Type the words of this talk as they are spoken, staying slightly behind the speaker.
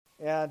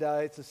And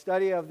it's a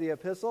study of the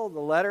epistle, the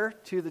letter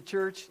to the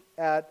church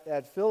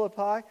at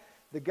Philippi.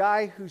 The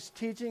guy who's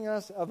teaching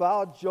us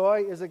about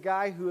joy is a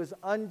guy who is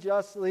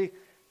unjustly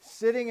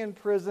sitting in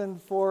prison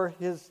for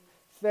his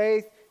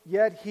faith,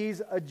 yet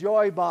he's a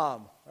joy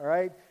bomb, all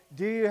right?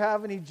 Do you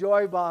have any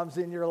joy bombs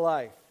in your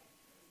life?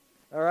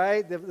 All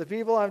right? The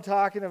people I'm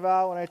talking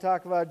about when I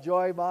talk about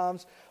joy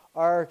bombs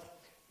are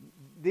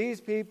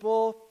these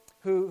people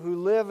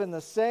who live in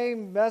the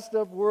same messed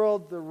up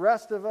world the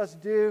rest of us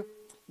do,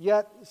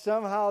 yet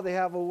somehow they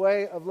have a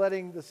way of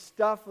letting the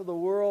stuff of the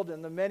world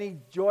and the many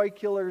joy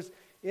killers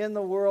in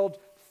the world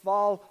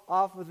fall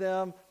off of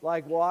them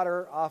like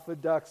water off a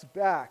duck's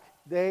back.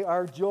 They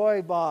are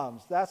joy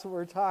bombs. That's what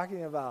we're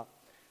talking about.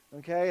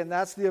 Okay, and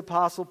that's the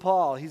Apostle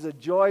Paul. He's a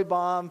joy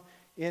bomb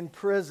in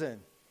prison.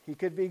 He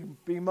could be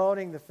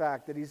bemoaning the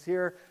fact that he's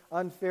here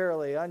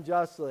unfairly,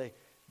 unjustly,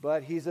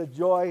 but he's a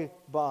joy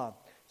bomb.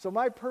 So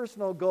my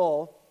personal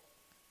goal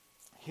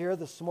here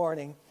this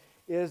morning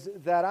is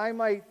that I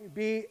might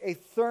be a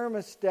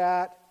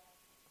thermostat,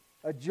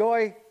 a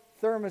joy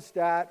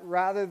thermostat,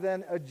 rather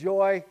than a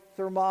joy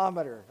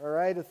thermometer. All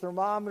right, a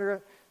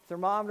thermometer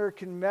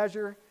can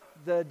measure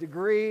the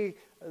degree,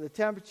 the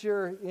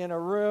temperature in a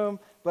room,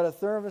 but a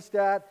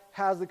thermostat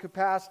has the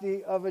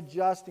capacity of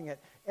adjusting it.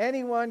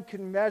 Anyone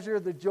can measure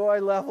the joy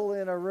level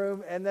in a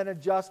room and then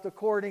adjust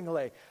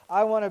accordingly.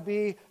 I want to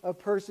be a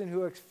person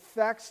who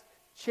expects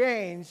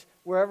change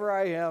wherever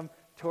I am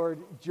toward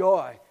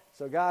joy.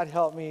 So God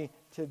help me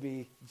to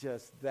be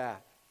just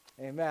that.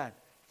 Amen.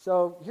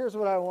 So here's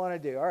what I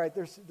want to do. All right,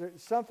 there's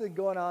something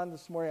going on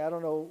this morning. I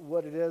don't know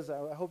what it is.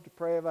 I hope to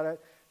pray about it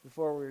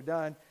before we're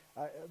done.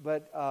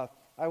 But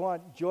I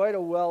want joy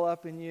to well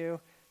up in you.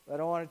 I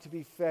don't want it to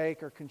be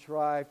fake or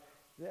contrived.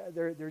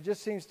 There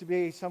just seems to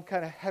be some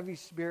kind of heavy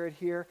spirit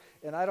here.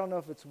 And I don't know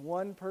if it's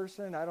one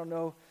person. I don't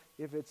know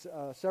if it's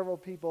several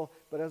people.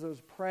 But as I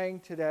was praying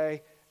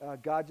today,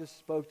 God just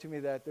spoke to me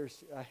that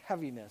there's a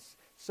heaviness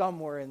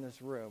somewhere in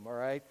this room, all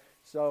right?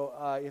 So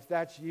if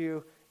that's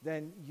you,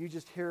 then you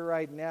just hear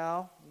right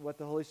now what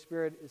the Holy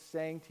Spirit is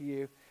saying to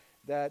you,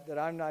 that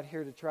I'm not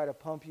here to try to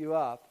pump you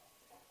up,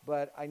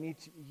 but I need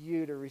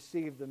you to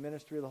receive the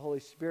ministry of the Holy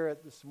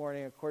Spirit this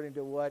morning according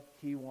to what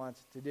He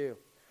wants to do.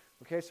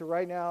 Okay, so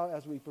right now,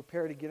 as we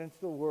prepare to get into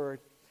the Word,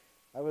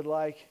 I would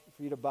like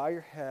for you to bow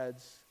your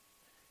heads,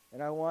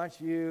 and I want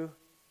you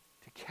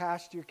to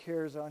cast your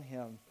cares on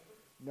Him,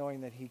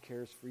 knowing that He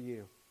cares for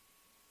you.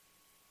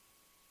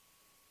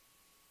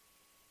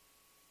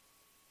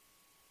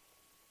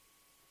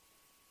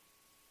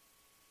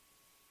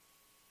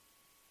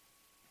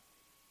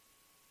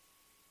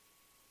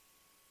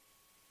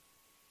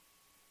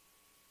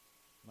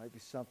 Might be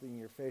something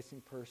you're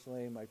facing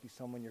personally, might be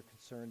someone you're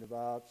concerned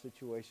about,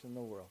 situation in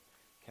the world.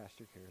 Cast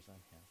your cares on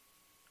Him,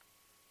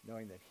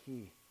 knowing that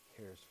He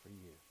cares for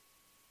you.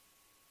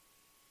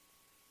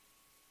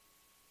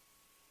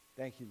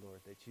 Thank you, Lord,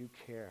 that you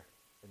care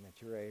and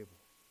that you're able.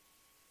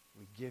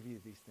 We give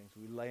you these things.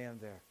 We lay them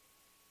there.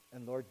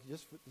 And Lord,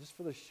 just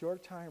for the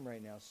short time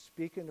right now,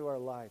 speak into our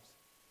lives,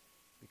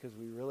 because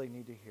we really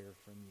need to hear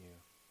from you.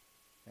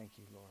 Thank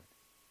you, Lord.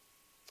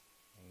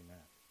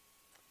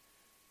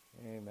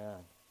 Amen. Amen.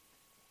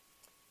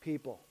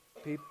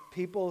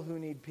 People who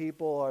need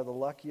people are the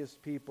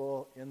luckiest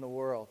people in the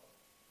world.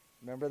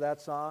 Remember that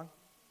song?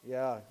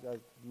 Yeah, I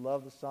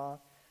love the song.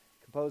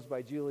 Composed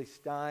by Julie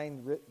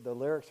Stein, the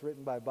lyrics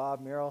written by Bob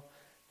Merrill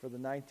for the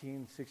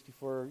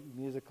 1964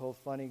 musical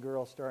Funny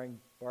Girl starring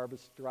Barbra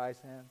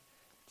Streisand.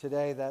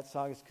 Today, that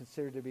song is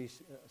considered to be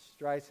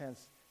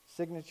Streisand's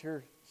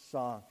signature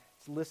song.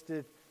 It's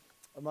listed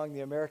among the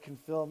American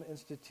Film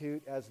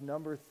Institute as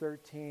number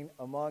 13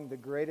 among the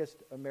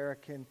greatest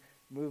American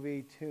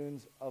movie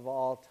tunes of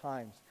all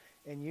times.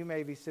 And you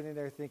may be sitting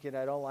there thinking,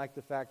 I don't like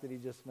the fact that he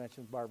just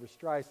mentioned Barbra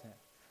Streisand.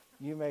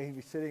 You may be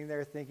sitting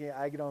there thinking,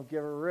 I don't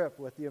give a rip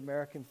what the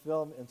American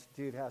Film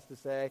Institute has to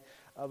say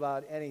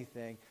about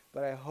anything.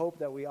 But I hope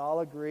that we all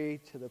agree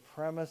to the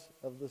premise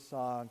of the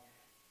song,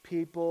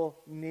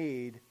 people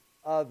need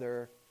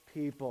other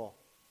people.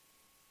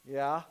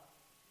 Yeah?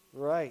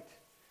 Right.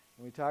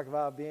 When we talk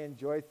about being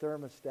joy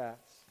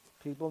thermostats,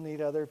 people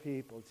need other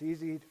people. It's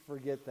easy to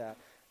forget that.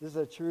 This is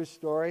a true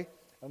story.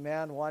 A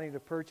man wanting to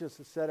purchase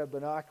a set of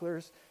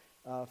binoculars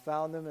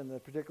found them in the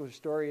particular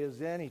store he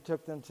is in. He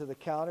took them to the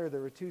counter.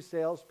 There were two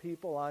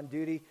salespeople on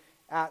duty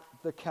at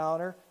the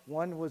counter.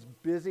 One was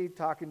busy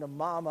talking to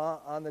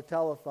Mama on the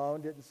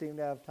telephone, didn't seem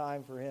to have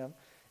time for him.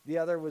 The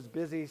other was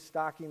busy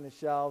stocking the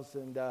shelves,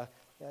 and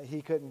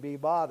he couldn't be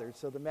bothered.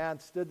 So the man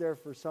stood there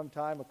for some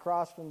time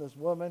across from this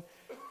woman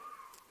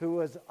who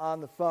was on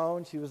the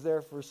phone. She was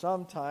there for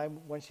some time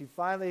when she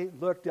finally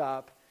looked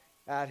up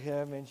at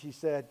him and she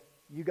said,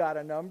 "You got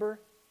a number?"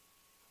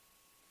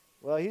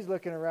 Well, he's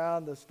looking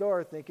around the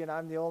store thinking,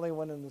 I'm the only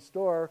one in the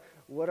store.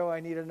 What do I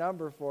need a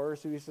number for?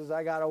 So he says,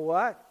 I got a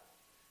what?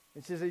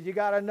 And she says, you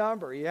got a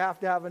number. You have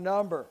to have a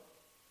number.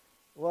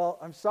 Well,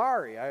 I'm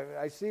sorry.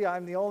 I see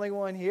I'm the only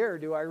one here.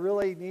 Do I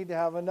really need to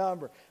have a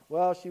number?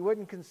 Well, she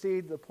wouldn't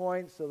concede the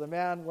point, so the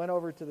man went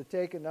over to the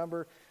take a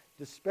number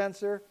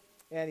dispenser,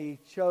 and he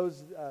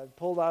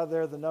pulled out of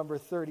there the number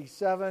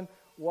 37,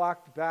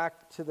 walked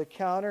back to the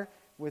counter.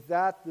 With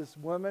that, this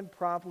woman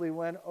promptly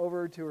went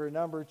over to her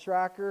number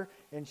tracker,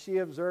 and she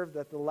observed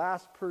that the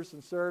last person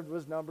served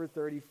was number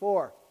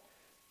 34.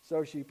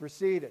 So she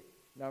proceeded.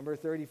 Number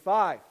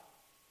 35.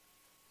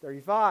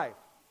 35.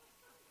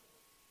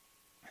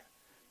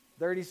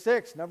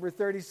 36. Number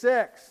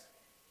 36.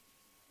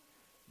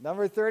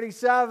 Number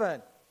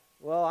 37.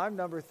 Well, I'm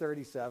number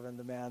 37,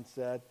 the man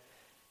said.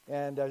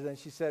 And then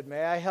she said,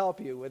 "May I help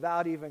you?"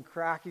 without even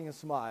cracking a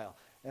smile.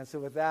 And so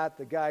with that,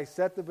 the guy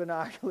set the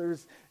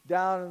binoculars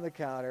down on the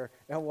counter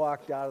and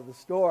walked out of the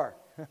store.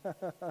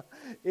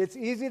 It's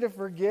easy to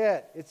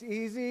forget. It's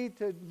easy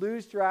to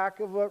lose track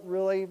of what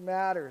really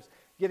matters.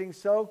 Getting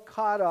so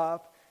caught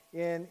up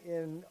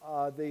in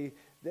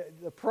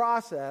the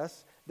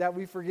process that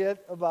we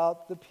forget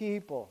about the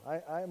people.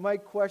 I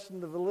might question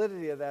the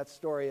validity of that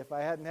story if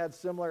I hadn't had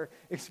similar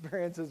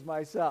experiences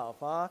myself,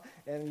 huh?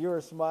 And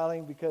you're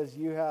smiling because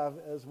you have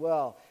as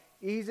well.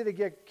 Easy to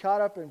get caught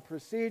up in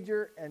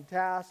procedure and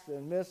tasks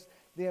and miss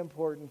the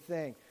important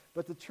thing.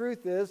 But the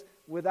truth is,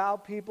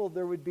 without people,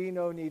 there would be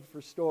no need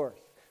for stores.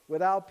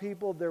 Without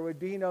people, there would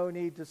be no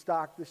need to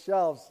stock the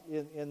shelves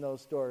in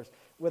those stores.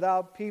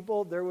 Without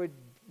people, there would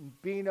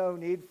be no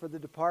need for the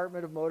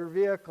Department of Motor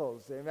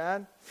Vehicles.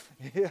 Amen?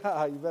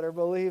 Yeah, you better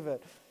believe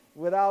it.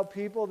 Without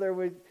people, there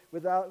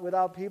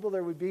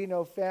would be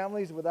no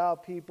families.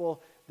 Without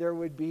people, there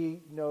would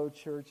be no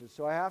churches.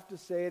 So I have to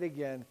say it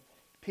again.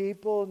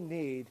 People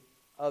need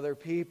other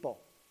people.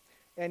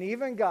 And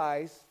even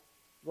guys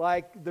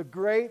like the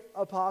great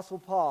Apostle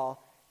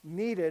Paul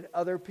needed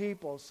other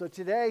people. So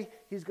today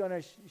he's going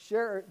to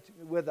share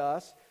with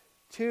us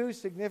two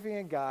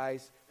significant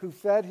guys who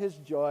fed his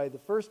joy. The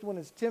first one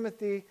is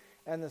Timothy,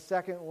 and the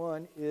second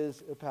one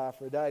is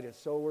Epaphroditus.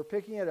 So we're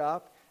picking it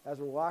up as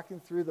we're walking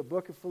through the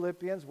book of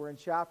Philippians. We're in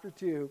chapter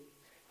 2,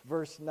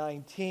 verse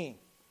 19.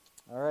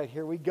 All right,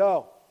 here we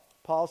go.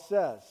 Paul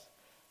says,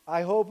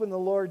 "I hope in the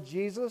Lord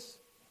Jesus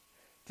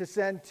to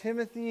send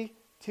Timothy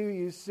to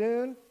you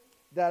soon,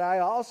 that I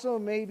also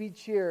may be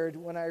cheered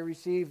when I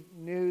receive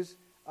news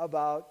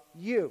about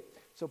you."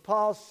 So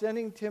Paul's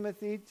sending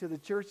Timothy to the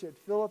church at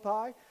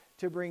Philippi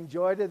to bring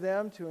joy to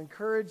them, to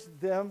encourage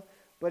them,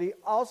 but he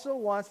also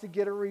wants to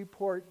get a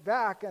report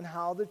back on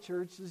how the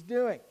church is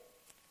doing.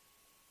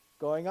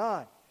 Going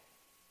on.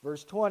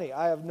 Verse 20,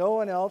 "I have no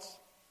one else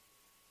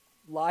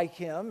like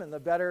him," and the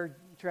better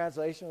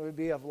translation would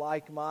be of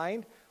like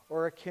mind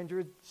or a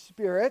kindred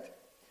spirit,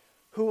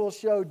 "who will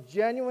show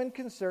genuine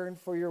concern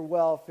for your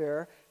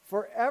welfare.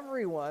 For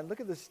everyone," look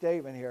at the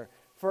statement here,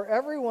 "for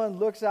everyone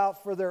looks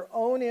out for their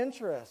own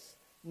interests,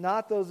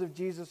 not those of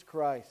Jesus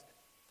Christ.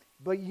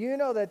 But you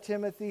know that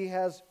Timothy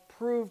has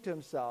proved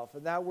himself,"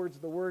 and that word's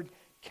the word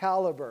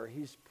caliber.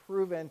 He's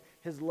proven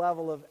his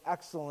level of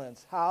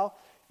excellence. How?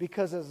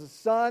 "Because as a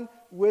son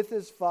with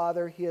his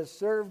father, he has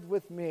served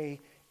with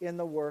me in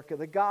the work of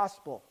the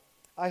gospel.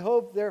 I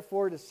hope,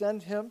 therefore, to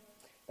send him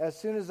as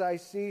soon as I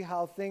see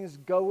how things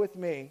go with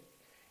me,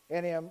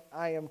 and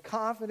I am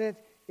confident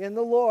in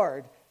the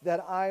Lord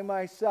that I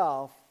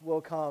myself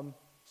will come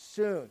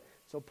soon."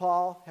 So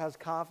Paul has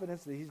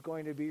confidence that he's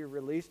going to be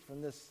released from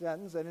this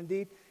sentence, and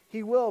indeed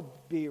he will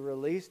be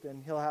released,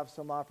 and he'll have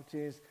some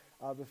opportunities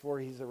before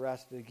he's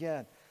arrested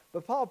again.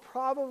 But Paul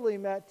probably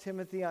met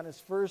Timothy on his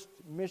first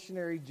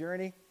missionary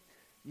journey.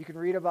 You can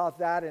read about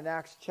that in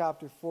Acts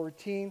chapter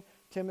 14.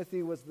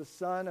 Timothy was the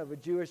son of a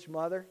Jewish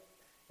mother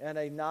and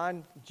a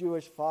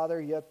non-Jewish father,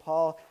 yet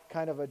Paul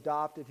kind of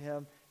adopted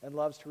him and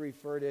loves to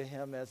refer to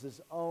him as his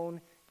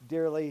own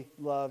dearly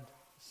loved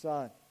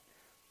son.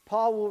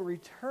 Paul will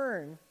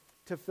return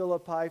to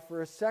Philippi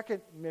for a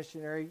second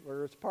missionary,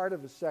 or as part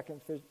of his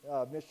second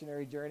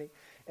missionary journey,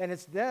 and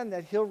it's then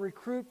that he'll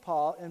recruit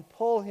Paul and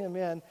pull him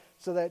in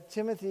so that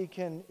Timothy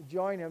can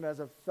join him as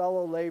a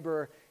fellow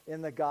laborer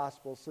in the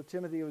gospel. So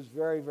Timothy was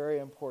very, very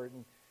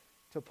important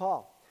to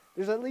Paul.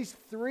 There's at least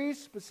three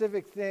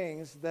specific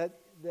things that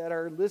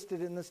are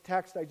listed in this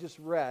text I just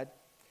read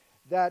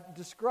that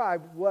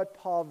describe what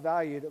Paul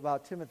valued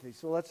about Timothy.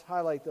 So let's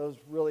highlight those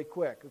really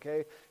quick,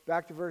 okay?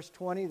 Back to verse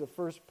 20, the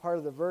first part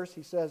of the verse,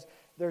 he says,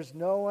 "There's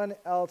no one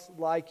else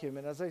like him."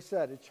 And as I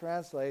said, it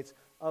translates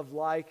of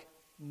like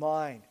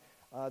mind.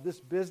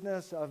 This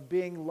business of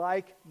being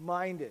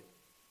like-minded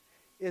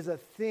is a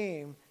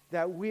theme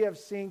that we have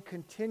seen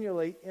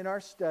continually in our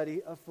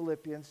study of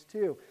Philippians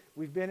 2.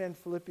 We've been in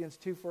Philippians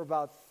 2 for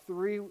about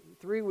three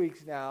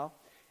weeks now,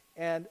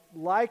 and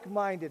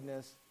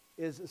like-mindedness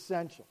is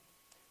essential.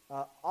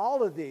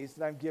 All of these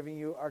that I'm giving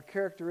you are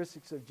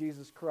characteristics of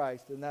Jesus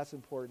Christ, and that's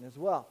important as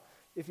well.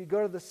 If you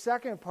go to the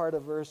second part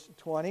of verse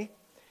 20,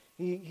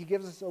 he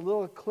gives us a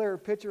little clearer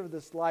picture of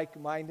this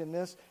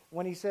like-mindedness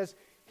when he says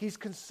he's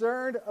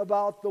concerned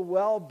about the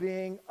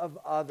well-being of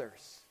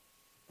others.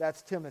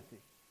 That's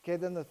Timothy. Okay,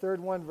 then the third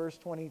one, verse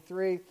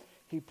 23,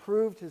 he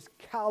proved his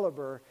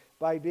caliber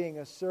by being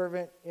a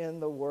servant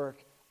in the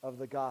work of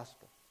the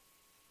gospel.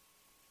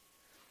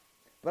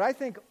 But I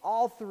think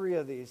all three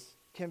of these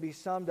can be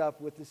summed up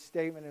with this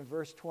statement in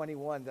verse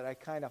 21 that I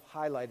kind of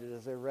highlighted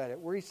as I read it,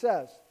 where he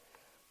says,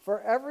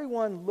 For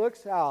everyone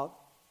looks out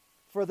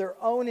for their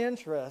own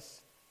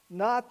interests,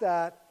 not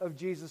that of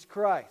Jesus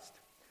Christ.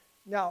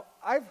 Now,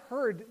 I've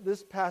heard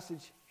this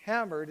passage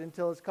hammered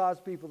until it's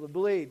caused people to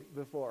bleed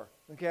before,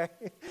 okay?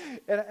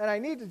 And I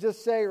need to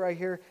just say right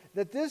here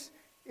that this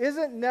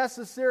isn't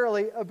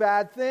necessarily a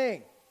bad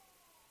thing.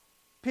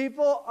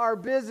 People are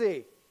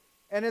busy,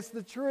 and it's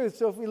the truth.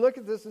 So if we look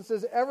at this and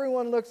says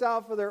everyone looks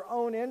out for their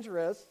own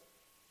interests,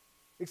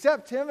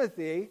 except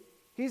Timothy,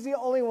 he's the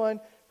only one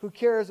who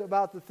cares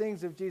about the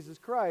things of Jesus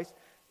Christ,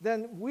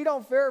 then we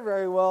don't fare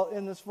very well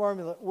in this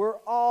formula. We're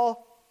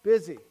all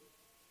busy.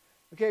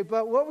 Okay,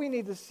 but what we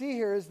need to see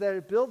here is that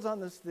it builds on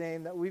this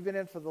theme that we've been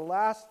in for the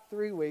last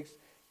 3 weeks,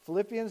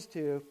 Philippians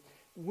 2.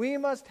 We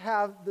must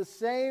have the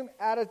same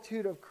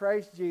attitude of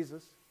Christ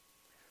Jesus,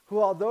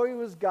 who, although he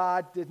was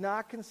God, did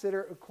not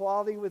consider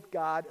equality with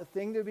God a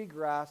thing to be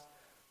grasped,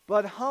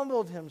 but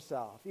humbled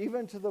himself,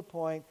 even to the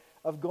point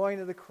of going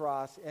to the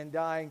cross and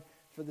dying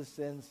for the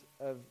sins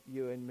of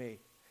you and me.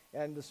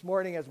 And this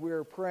morning, as we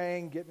were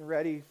praying, getting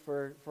ready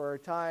for our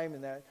time,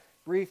 in that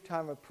brief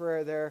time of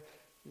prayer there,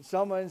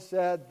 someone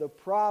said, the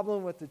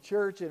problem with the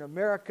church in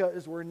America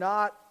is we're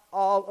not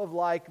all of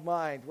like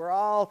mind. We're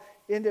all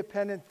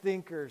independent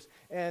thinkers.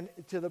 And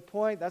to the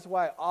point, that's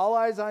why all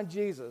eyes on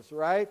Jesus,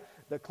 right?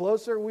 The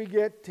closer we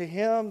get to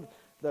him,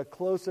 the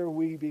closer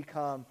we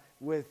become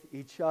with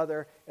each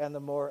other and the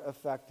more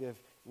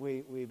effective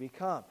we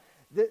become.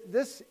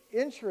 This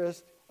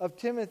interest of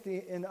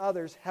Timothy in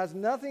others has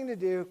nothing to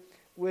do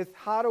with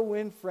how to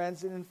win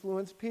friends and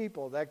influence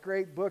people, that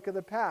great book of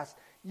the past.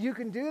 You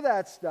can do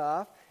that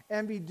stuff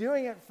and be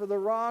doing it for the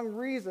wrong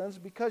reasons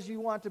because you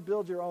want to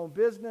build your own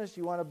business,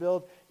 you want to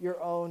build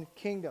your own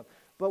kingdom.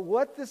 But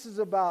what this is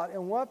about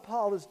and what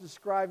Paul is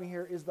describing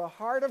here is the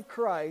heart of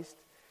Christ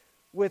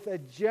with a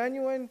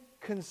genuine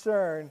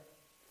concern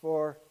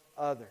for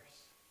others.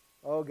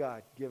 Oh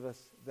God, give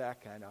us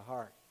that kind of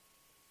heart.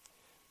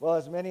 Well,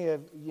 as many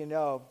of you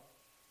know,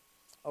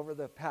 over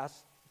the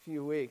past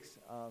few weeks,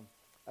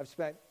 I've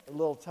spent a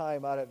little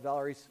time out at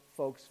Valerie's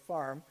folks'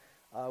 farm.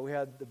 We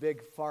had the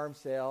big farm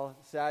sale.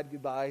 Sad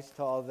goodbyes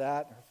to all of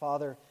that. Her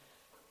father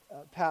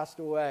passed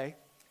away.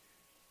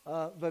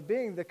 But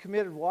being the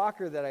committed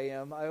walker that I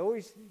am, I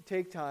always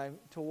take time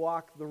to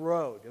walk the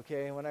road,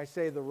 okay? And when I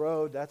say the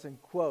road, that's in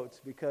quotes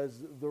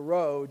because the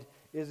road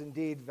is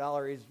indeed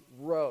Valerie's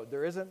road.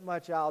 There isn't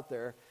much out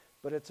there,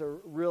 but it's a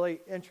really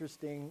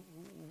interesting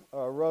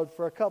road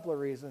for a couple of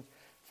reasons.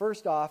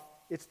 First off,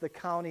 it's the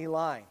county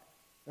line,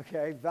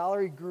 okay?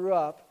 Valerie grew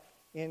up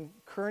in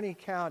Kearney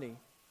County,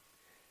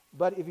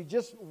 but if you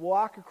just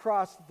walk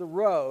across the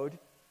road,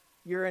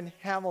 you're in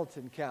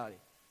Hamilton County,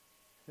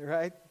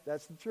 right?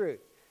 That's the truth.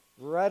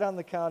 Right on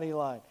the county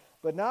line.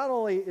 But not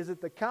only is it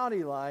the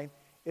county line,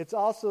 it's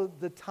also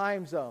the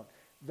time zone.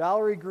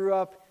 Valerie grew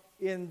up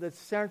in the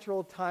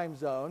central time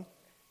zone,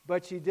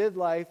 but she did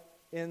life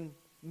in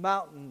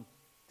mountain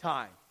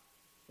time.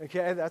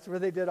 Okay, that's where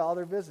they did all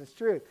their business.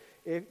 True.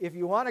 If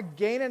you want to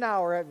gain an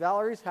hour at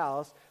Valerie's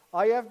house,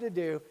 all you have to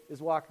do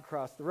is walk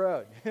across the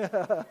road.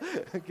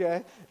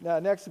 Okay? Now,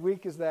 next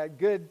week is that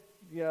good,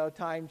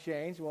 time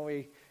change when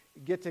we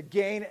get to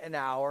gain an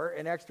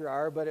extra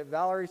hour, but at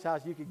Valerie's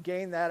house, you could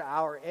gain that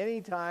hour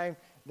anytime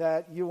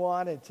that you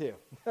wanted to.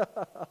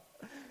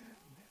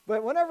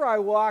 But whenever I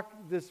walk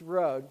this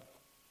road,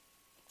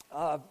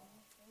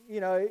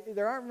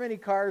 there aren't many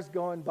cars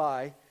going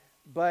by,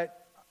 but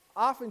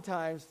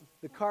oftentimes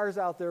the cars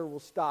out there will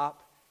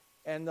stop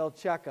and they'll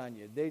check on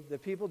you. The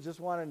people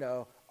just want to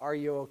know, are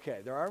you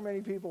okay? There aren't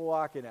many people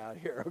walking out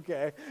here,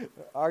 okay?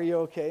 Are you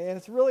okay? And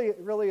it's really,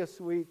 really a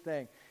sweet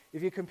thing.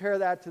 If you compare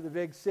that to the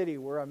big city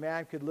where a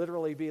man could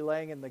literally be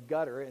laying in the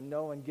gutter and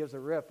no one gives a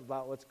rip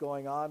about what's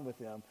going on with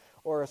him,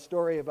 or a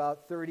story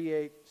about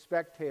 38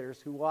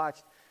 spectators who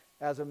watched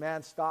as a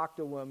man stalked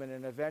a woman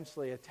and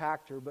eventually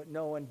attacked her, but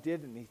no one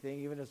did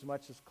anything, even as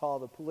much as call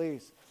the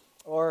police.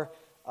 Or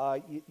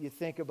you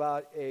think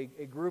about a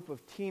group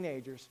of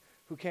teenagers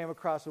who came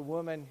across a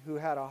woman who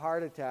had a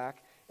heart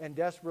attack and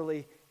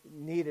desperately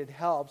needed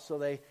help, so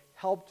they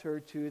helped her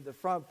to the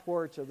front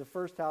porch of the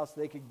first house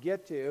they could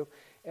get to,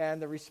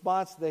 and the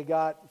response they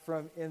got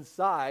from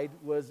inside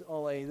was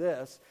only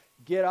this: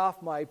 get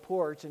off my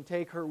porch and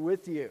take her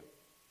with you.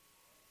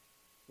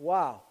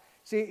 Wow.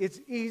 See, it's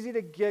easy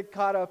to get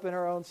caught up in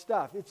our own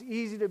stuff. It's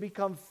easy to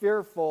become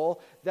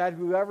fearful that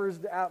whoever's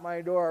at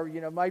my door,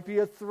 might be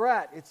a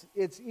threat.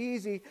 It's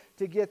easy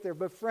to get there.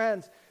 But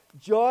friends,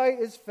 joy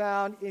is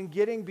found in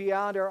getting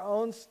beyond our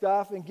own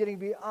stuff and getting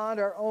beyond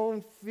our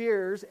own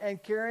fears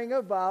and caring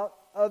about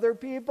other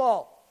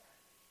people.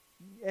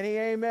 Any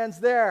amens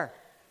there?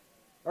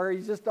 Or are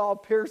you just all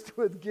pierced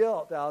with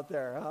guilt out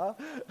there, huh?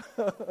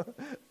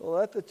 Well,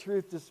 let the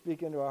truth just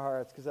speak into our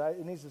hearts, because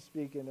it needs to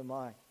speak into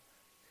mine.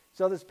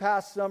 So this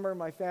past summer,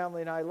 my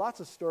family and I, lots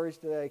of stories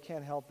today. I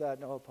can't help that.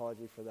 No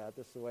apology for that.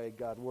 This is the way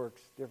God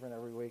works, different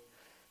every week.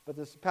 But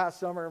this past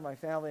summer, my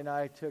family and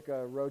I took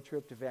a road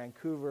trip to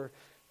Vancouver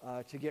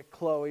to get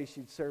Chloe.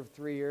 She'd served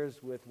 3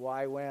 years with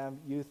YWAM,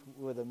 Youth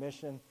with a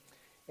Mission.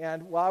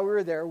 And while we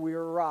were there, we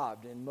were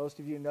robbed. And most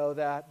of you know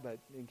that, but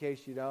in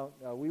case you don't,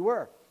 we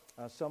were.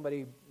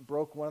 Somebody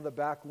broke one of the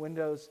back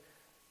windows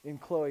in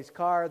Chloe's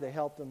car. They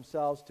helped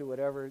themselves to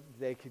whatever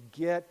they could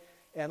get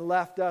and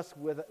left us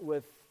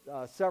with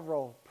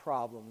several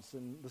problems,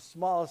 and the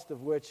smallest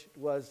of which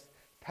was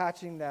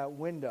patching that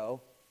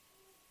window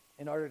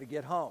in order to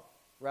get home.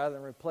 Rather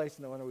than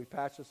replacing the window, we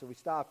patched it, so we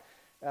stopped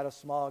at a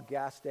small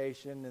gas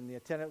station, and the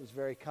attendant was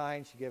very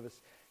kind. She gave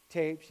us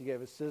tape, she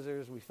gave us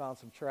scissors, we found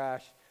some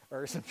trash.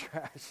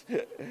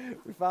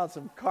 We found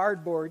some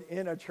cardboard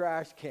in a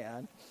trash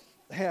can,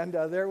 and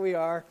there we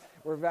are.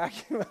 We're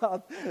vacuuming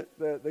out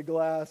the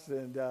glass,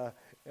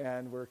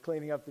 and we're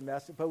cleaning up the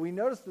mess. But we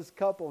noticed this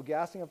couple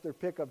gassing up their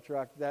pickup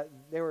truck that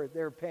they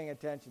were paying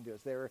attention to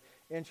us. They were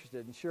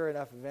interested, and sure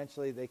enough,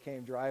 eventually they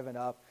came driving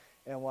up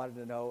and wanted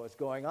to know what was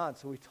going on.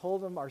 So we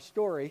told them our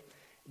story.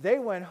 They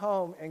went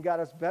home and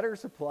got us better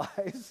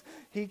supplies.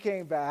 He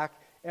came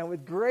back, and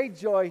with great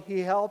joy,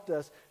 he helped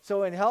us.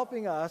 So in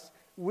helping us,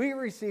 we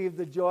received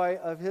the joy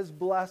of his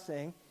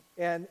blessing,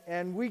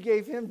 and we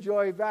gave him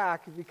joy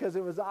back because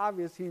it was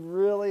obvious he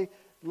really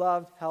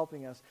loved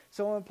helping us.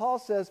 So when Paul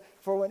says,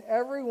 for when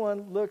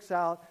everyone looks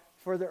out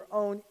for their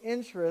own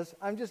interests,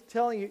 I'm just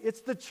telling you,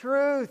 it's the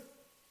truth.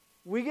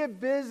 We get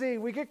busy.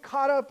 We get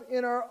caught up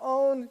in our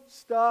own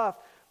stuff.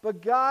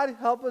 But God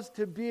help us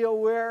to be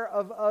aware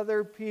of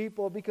other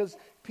people, because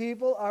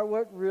people are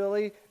what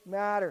really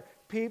matter.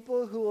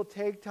 People who will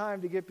take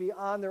time to get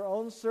beyond their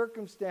own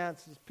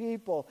circumstances,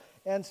 people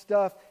and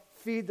stuff,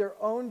 feed their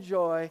own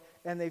joy,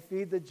 and they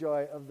feed the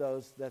joy of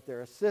those that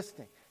they're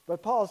assisting.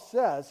 But Paul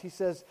says, he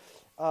says,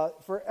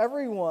 for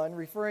everyone,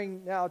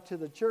 referring now to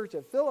the church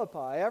at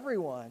Philippi,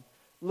 everyone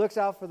looks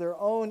out for their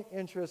own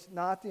interests,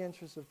 not the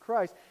interests of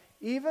Christ.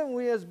 Even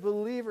we as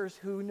believers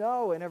who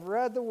know and have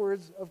read the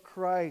words of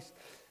Christ,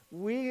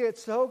 we get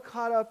so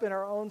caught up in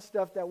our own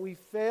stuff that we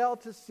fail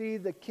to see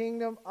the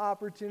kingdom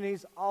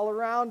opportunities all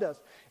around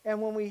us. And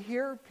when we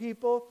hear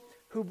people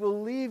who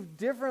believe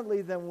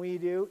differently than we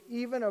do,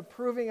 even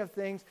approving of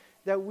things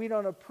that we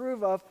don't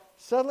approve of,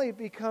 suddenly it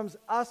becomes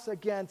us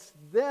against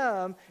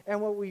them, and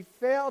what we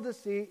fail to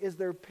see is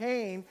their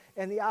pain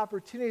and the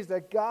opportunities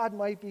that God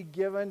might be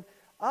given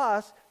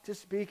us to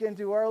speak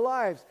into our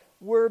lives.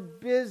 We're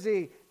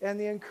busy, and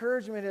the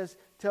encouragement is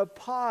to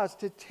pause,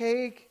 to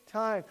take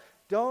time.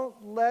 Don't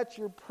let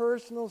your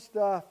personal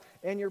stuff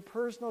and your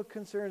personal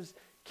concerns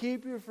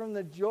keep you from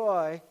the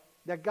joy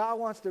that God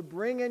wants to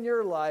bring in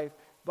your life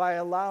by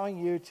allowing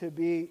you to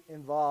be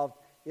involved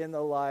in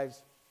the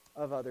lives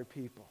of other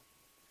people.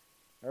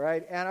 All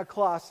right, Anna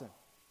Clausen,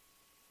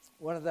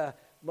 one of the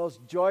most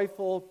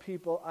joyful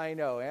people I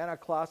know. Anna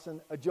Clausen,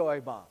 a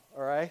joy bomb,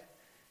 all right?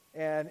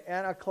 And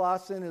Anna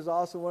Clausen is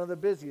also one of the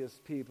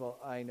busiest people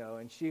I know,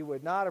 and she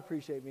would not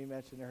appreciate me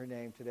mentioning her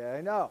name today,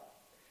 I know.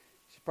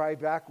 She's probably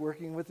back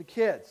working with the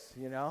kids,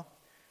 you know.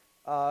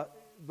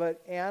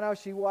 But Anna,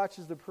 she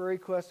watches the prayer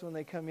requests when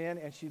they come in,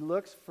 and she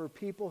looks for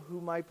people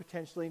who might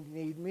potentially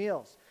need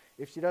meals.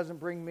 If she doesn't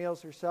bring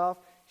meals herself,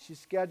 she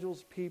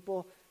schedules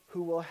people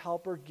who will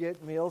help her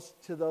get meals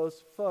to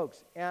those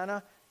folks.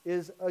 Anna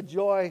is a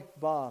joy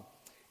bomb.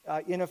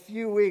 In a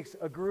few weeks,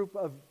 a group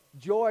of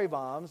joy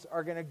bombs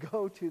are going to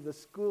go to the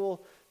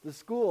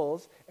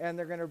schools, and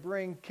they're going to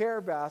bring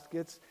care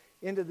baskets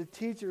into the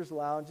teachers'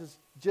 lounges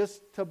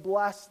just to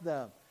bless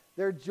them.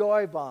 They're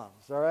joy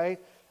bombs, all right?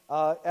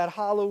 At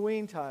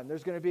Halloween time,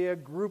 there's going to be a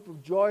group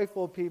of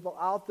joyful people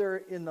out there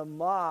in the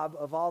mob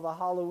of all the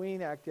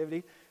Halloween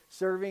activity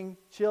serving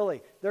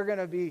chili. They're going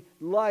to be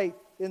light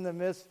in the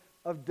midst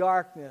of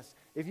darkness.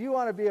 If you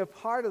want to be a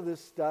part of this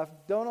stuff,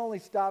 don't only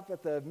stop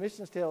at the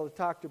missions table to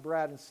talk to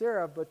Brad and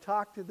Sarah, but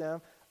talk to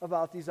them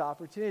about these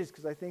opportunities,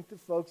 because I think the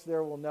folks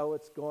there will know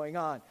what's going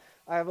on.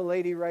 I have a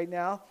lady right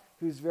now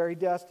who's very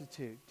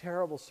destitute,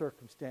 terrible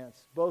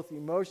circumstance, both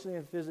emotionally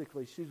and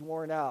physically. She's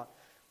worn out.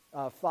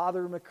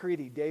 Father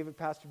McCready,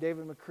 Pastor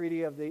David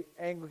McCready of the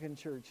Anglican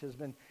Church, has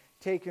been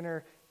taking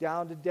her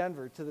down to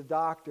Denver to the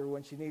doctor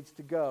when she needs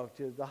to go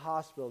to the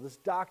hospital. This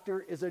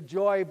doctor is a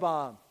joy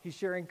bomb. He's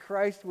sharing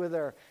Christ with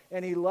her,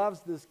 and he loves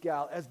this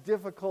gal, as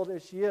difficult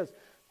as she is.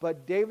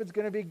 But David's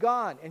going to be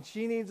gone, and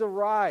she needs a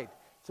ride.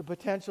 It's a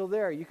potential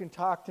there. You can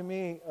talk to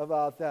me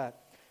about that.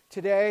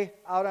 Today,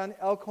 out on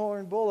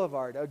Elkhorn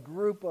Boulevard, a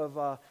group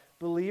of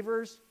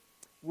believers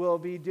will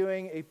be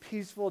doing a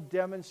peaceful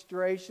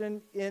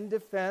demonstration in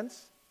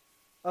defense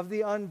of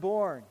the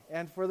unborn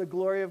and for the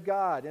glory of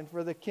God and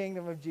for the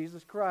kingdom of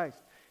Jesus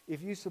Christ.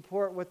 If you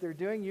support what they're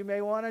doing, you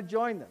may want to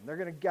join them. They're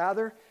going to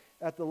gather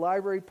at the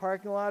library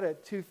parking lot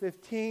at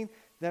 2:15.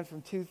 Then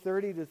from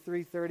 2:30 to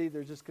 3:30,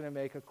 they're just going to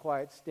make a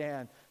quiet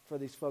stand for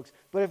these folks.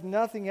 But if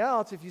nothing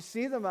else, if you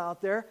see them out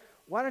there,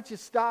 why don't you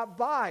stop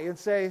by and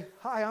say,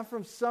 "Hi, I'm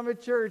from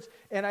Summit Church,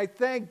 and I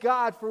thank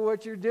God for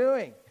what you're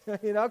doing."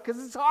 You know,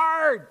 because it's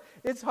hard.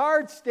 It's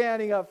hard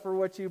standing up for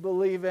what you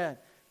believe in.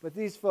 But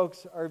these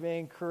folks are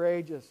being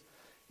courageous.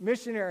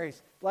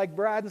 Missionaries like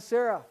Brad and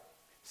Sarah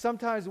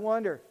sometimes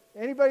wonder,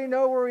 anybody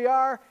know where we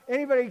are?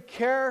 Anybody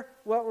care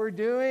what we're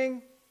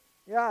doing?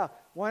 Yeah,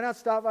 why not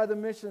stop by the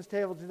missions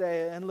table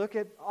today and look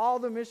at all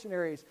the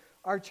missionaries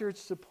our church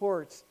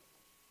supports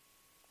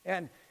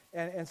and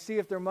see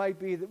if there might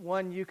be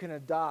one you can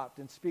adopt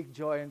and speak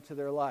joy into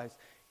their lives.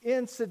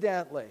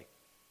 Incidentally,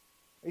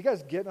 are you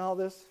guys getting all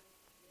this?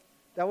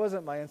 That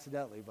wasn't my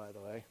incidentally, by the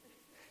way.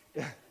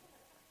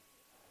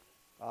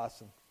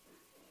 Awesome.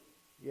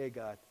 Yay,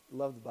 God.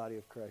 Love the body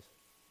of Christ.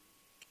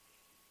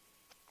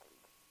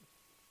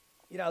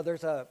 You know,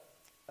 there's a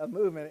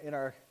movement in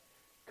our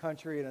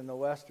country and in the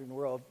Western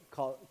world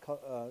called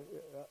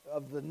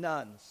of the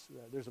nuns.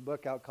 There's a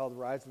book out called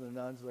Rise of the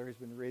Nuns. Larry's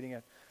been reading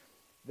it.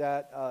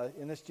 That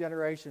in this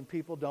generation,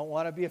 people don't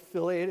want to be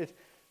affiliated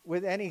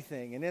with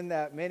anything. And in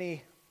that,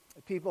 many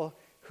people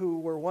who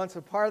were once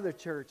a part of the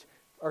church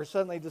are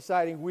suddenly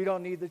deciding we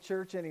don't need the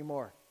church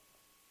anymore.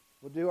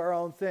 We'll do our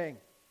own thing.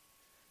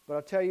 But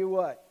I'll tell you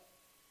what,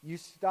 you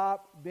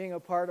stop being a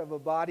part of a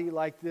body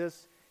like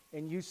this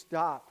and you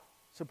stop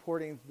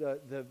supporting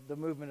the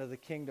movement of the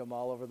kingdom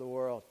all over the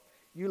world.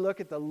 You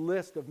look at the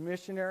list of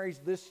missionaries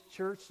this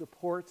church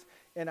supports,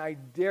 and I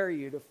dare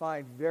you to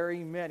find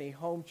very many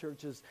home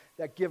churches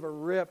that give a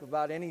rip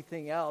about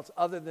anything else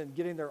other than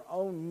getting their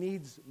own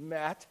needs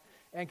met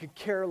and could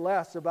care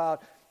less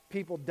about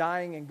people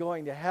dying and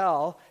going to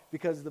hell,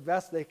 because the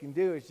best they can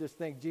do is just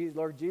think,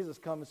 Lord Jesus,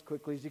 come as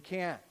quickly as you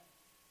can.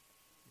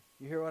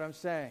 You hear what I'm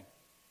saying?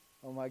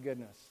 Oh my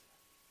goodness.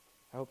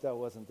 I hope that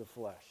wasn't the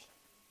flesh.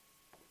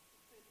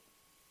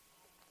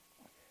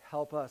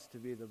 Help us to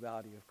be the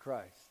body of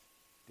Christ,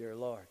 dear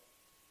Lord.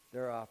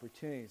 There are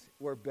opportunities.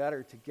 We're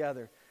better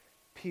together.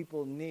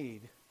 People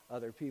need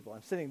other people.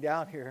 I'm sitting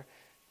down here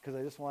because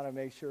I just want to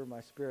make sure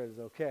my spirit is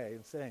okay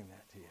in saying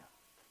that to you.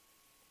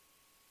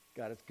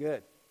 God, it's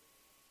good.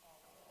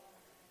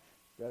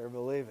 Better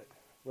believe it.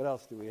 What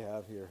else do we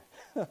have here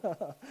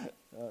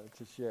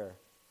to share?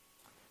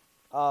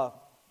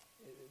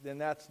 Then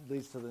that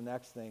leads to the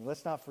next thing.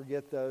 Let's not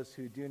forget those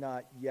who do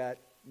not yet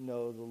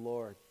know the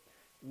Lord.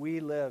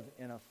 We live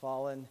in a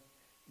fallen,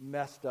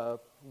 messed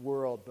up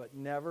world, but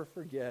never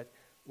forget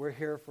we're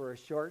here for a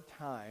short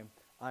time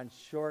on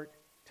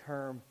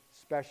short-term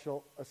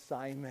special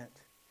assignment.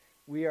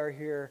 We are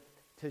here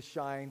to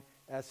shine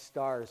as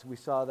stars. We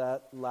saw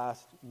that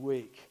last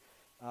week.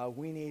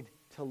 We need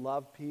to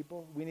love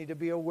people. We need to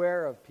be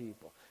aware of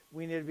people.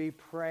 We need to be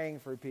praying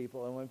for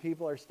people. And when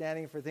people are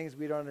standing for things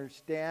we don't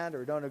understand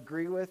or don't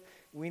agree with,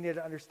 we need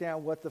to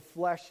understand what the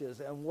flesh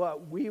is and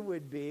what we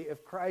would be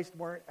if Christ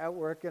weren't at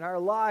work in our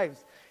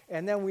lives.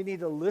 And then we need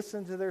to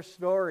listen to their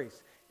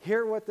stories,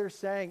 hear what they're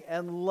saying,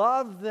 and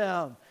love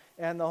them.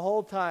 And the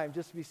whole time,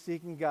 just be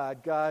seeking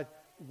God. God,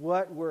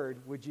 what word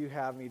would you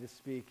have me to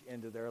speak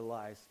into their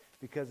lives?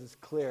 Because it's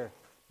clear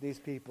these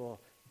people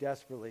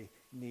desperately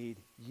need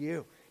you.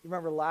 You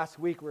remember last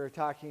week we were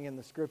talking in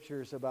the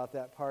scriptures about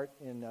that part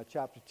in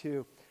chapter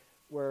 2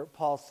 where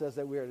Paul says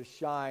that we are to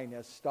shine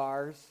as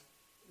stars,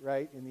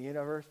 right, in the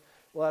universe.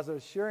 Well, as I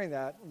was sharing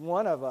that,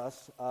 one of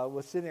us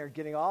was sitting there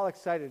getting all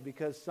excited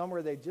because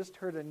somewhere they just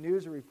heard a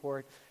news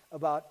report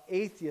about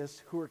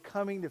atheists who were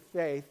coming to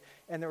faith,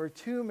 and there were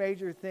two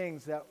major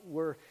things that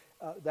were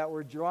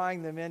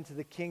drawing them into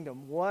the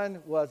kingdom.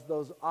 One was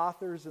those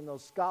authors and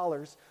those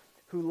scholars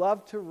who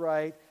loved to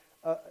write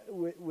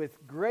with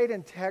great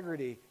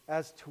integrity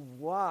as to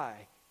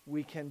why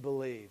we can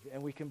believe,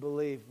 and we can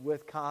believe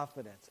with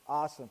confidence.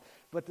 Awesome.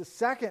 But the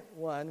second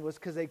one was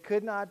because they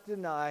could not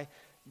deny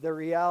the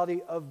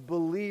reality of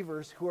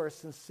believers who are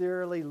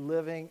sincerely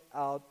living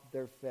out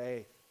their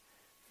faith.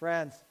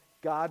 Friends,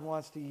 God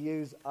wants to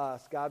use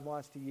us. God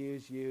wants to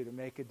use you to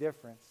make a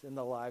difference in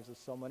the lives of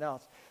someone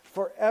else.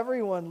 For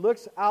everyone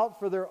looks out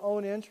for their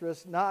own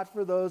interests, not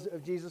for those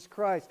of Jesus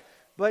Christ.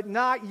 But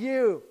not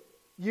you.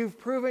 You've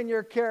proven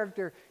your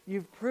character.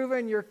 You've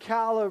proven your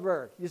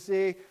caliber, you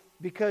see,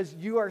 because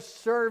you are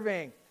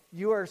serving.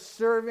 You are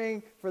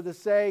serving for the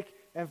sake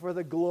and for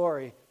the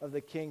glory of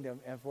the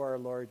kingdom and for our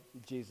Lord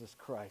Jesus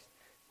Christ.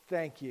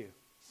 Thank you,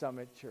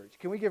 Summit Church.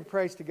 Can we give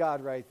praise to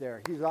God right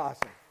there? He's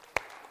awesome.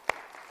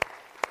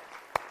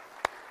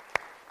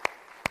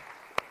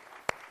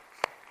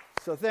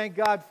 So thank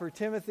God for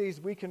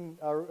Timothy's. We can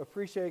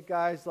appreciate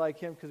guys like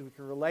him because we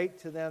can relate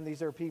to them.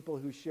 These are people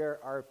who share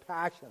our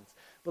passions.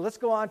 But let's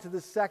go on to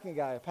the second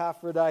guy,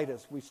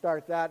 Epaphroditus. We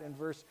start that in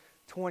verse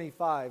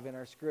 25 in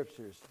our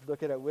scriptures.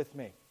 Look at it with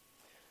me.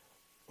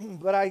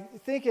 But I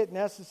think it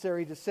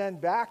necessary to send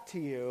back to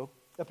you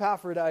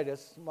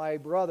Epaphroditus, my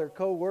brother,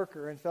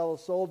 co-worker, and fellow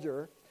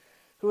soldier,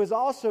 who is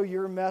also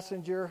your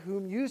messenger,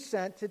 whom you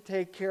sent to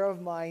take care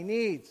of my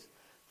needs.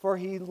 For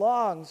he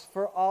longs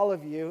for all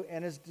of you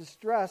and is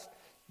distressed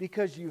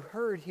because you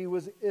heard he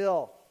was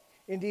ill.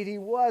 Indeed, he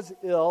was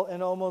ill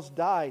and almost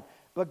died.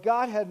 But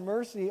God had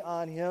mercy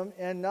on him,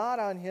 and not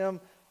on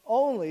him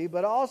only,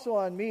 but also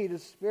on me, to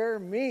spare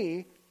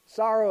me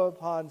sorrow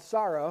upon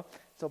sorrow.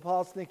 So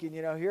Paul's thinking,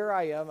 here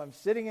I am. I'm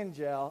sitting in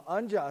jail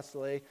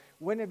unjustly.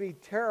 Wouldn't it be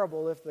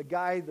terrible if the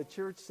guy the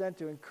church sent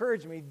to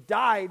encourage me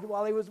died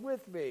while he was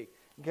with me?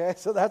 Okay,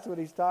 so that's what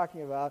he's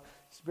talking about.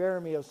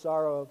 Spare me of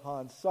sorrow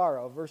upon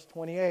sorrow. Verse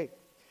 28.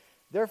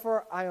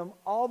 Therefore, I am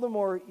all the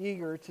more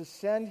eager to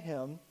send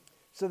him,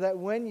 so that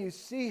when you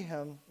see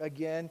him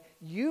again,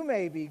 you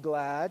may be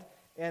glad,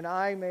 and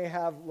I may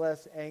have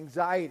less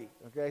anxiety.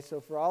 Okay, so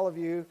for all of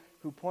you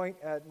who point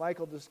at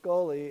Michael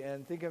Discoli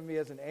and think of me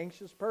as an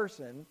anxious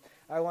person,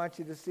 I want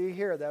you to see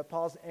here that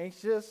Paul's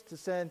anxious to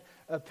send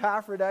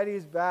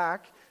Epaphroditus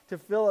back to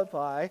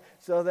Philippi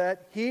so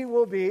that he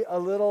will be a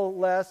little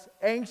less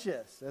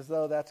anxious, as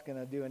though that's going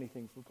to do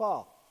anything for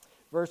Paul.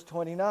 Verse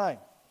 29.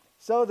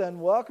 So then,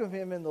 welcome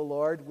him in the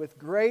Lord with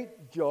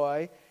great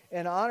joy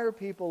and honor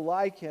people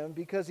like him,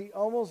 because he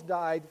almost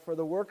died for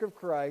the work of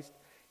Christ.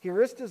 He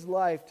risked his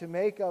life to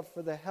make up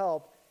for the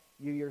help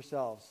you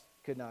yourselves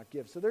could not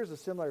give. So there's a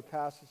similar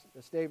passage,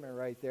 a statement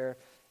right there,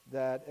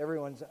 that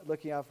everyone's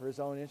looking out for his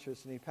own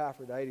interests, and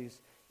Epaphroditus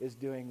is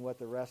doing what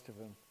the rest of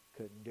them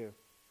couldn't do.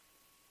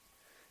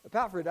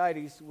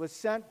 Epaphroditus was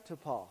sent to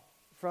Paul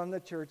from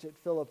the church at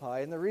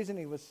Philippi, and the reason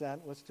he was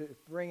sent was to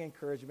bring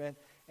encouragement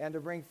and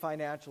to bring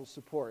financial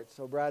support.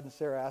 So Brad and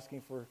Sarah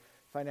asking for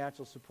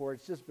financial support,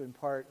 it's just been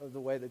part of the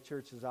way the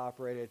church has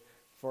operated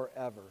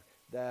forever.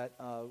 That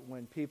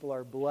when people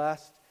are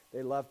blessed,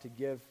 they love to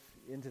give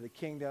into the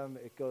kingdom.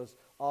 It goes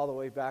all the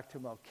way back to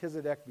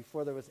Melchizedek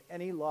before there was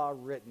any law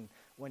written.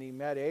 When he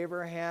met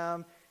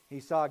Abraham, he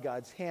saw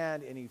God's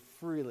hand and he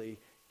freely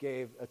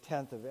gave a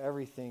tenth of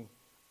everything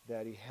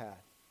that he had.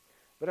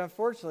 But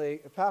unfortunately,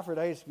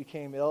 Epaphroditus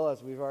became ill,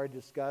 as we've already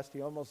discussed.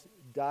 He almost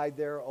died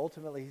there.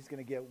 Ultimately, he's going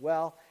to get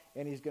well,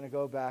 and he's going to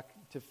go back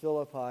to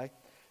Philippi.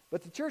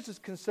 But the church is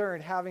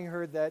concerned, having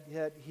heard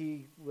that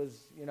he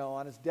was,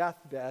 on his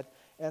deathbed,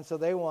 and so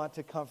they want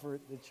to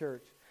comfort the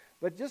church.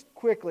 But just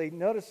quickly,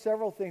 notice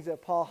several things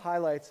that Paul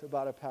highlights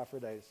about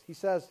Epaphroditus. He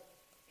says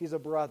he's a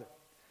brother.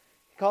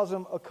 He calls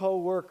him a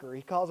co-worker.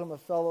 He calls him a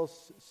fellow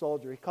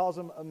soldier. He calls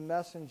him a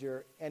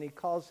messenger, and he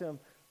calls him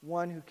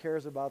one who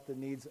cares about the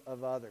needs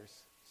of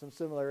others. Some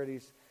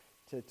similarities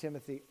to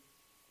Timothy,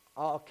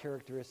 all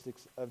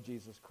characteristics of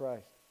Jesus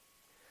Christ.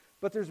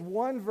 But there's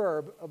one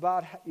verb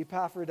about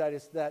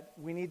Epaphroditus that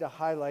we need to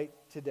highlight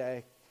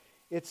today.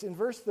 It's in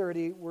verse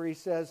 30 where he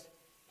says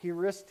he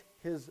risked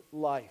his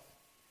life.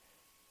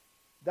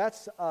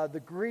 That's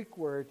the Greek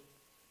word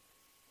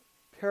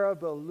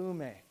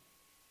parabalume.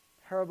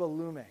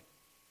 Parabalume.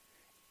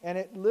 And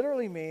it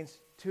literally means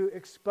to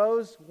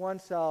expose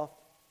oneself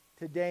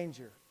to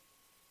danger.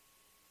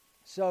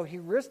 So he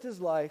risked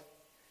his life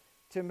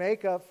to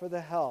make up for the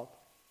help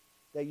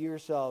that you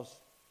yourselves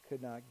could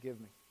not give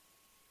me.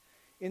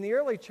 In the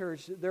early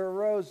church, there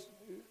arose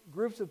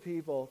groups of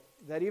people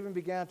that even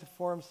began to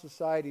form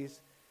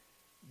societies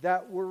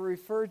that were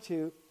referred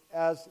to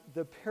as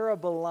the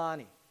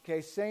parabolani. Okay,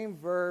 same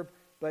verb,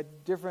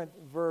 but different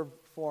verb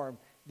form.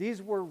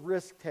 These were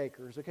risk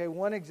takers. Okay,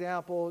 one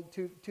example,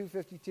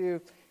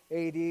 252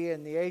 AD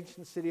in the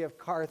ancient city of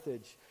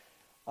Carthage.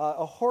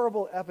 A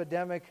horrible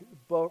epidemic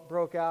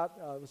broke out.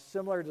 It was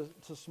similar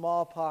to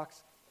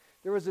smallpox.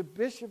 There was a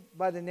bishop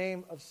by the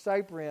name of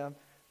Cyprian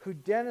who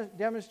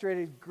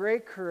demonstrated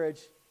great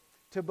courage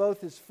to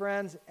both his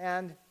friends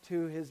and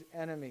to his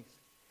enemies.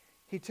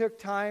 He took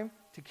time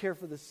to care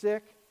for the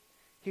sick.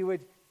 He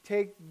would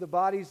take the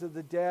bodies of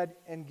the dead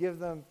and give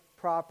them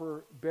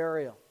proper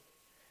burial.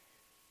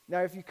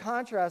 Now, if you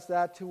contrast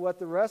that to what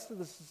the rest of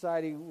the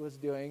society was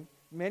doing,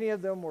 many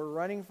of them were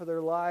running for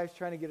their lives,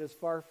 trying to get as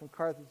far from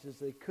Carthage as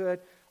they could.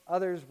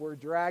 Others were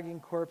dragging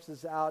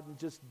corpses out and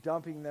just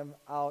dumping them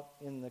out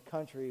in the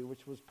country,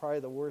 which was probably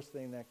the worst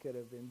thing that could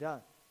have been done.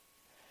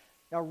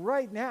 Now,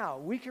 right now,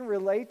 we can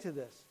relate to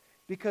this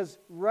because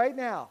right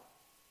now,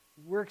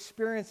 we're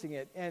experiencing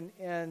it, and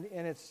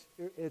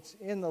it's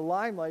in the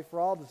limelight for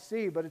all to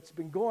see, but it's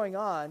been going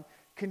on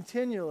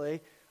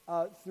continually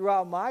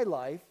throughout my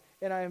life,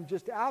 and I am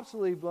just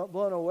absolutely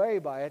blown away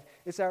by it.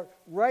 It's that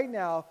right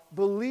now,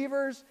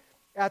 believers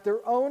at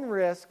their own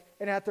risk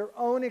and at their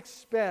own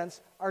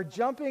expense are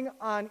jumping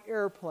on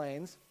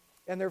airplanes,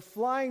 and they're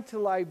flying to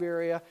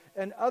Liberia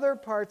and other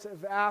parts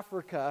of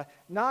Africa,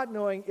 not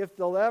knowing if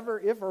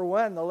or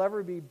when they'll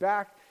ever be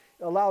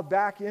allowed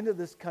back into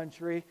this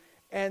country.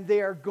 And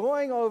they are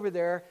going over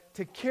there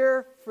to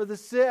care for the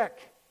sick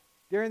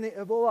during the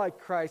Ebola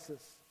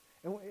crisis.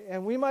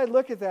 And we might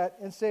look at that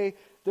and say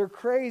they're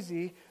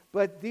crazy,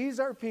 but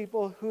these are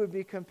people who would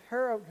be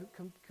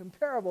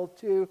comparable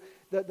to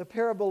the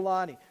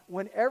parabolani.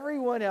 When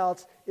everyone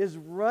else is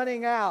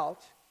running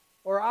out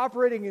or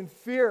operating in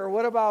fear,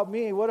 what about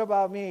me? What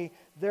about me?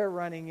 They're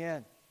running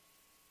in.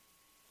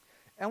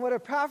 And what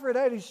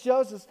Epaphroditus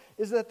shows us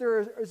is that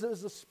there is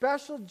a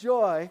special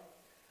joy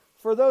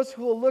for those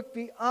who will look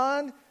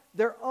beyond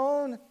their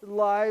own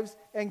lives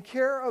and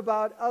care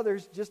about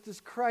others just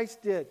as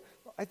Christ did.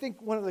 I think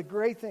one of the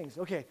great things,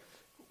 okay,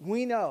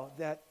 we know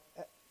that,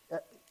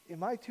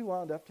 am I too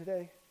wound up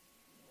today?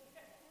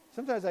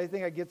 Sometimes I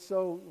think I get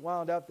so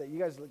wound up that you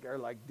guys are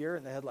like deer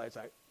in the headlights.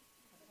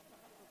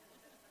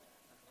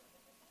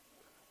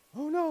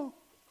 Oh no.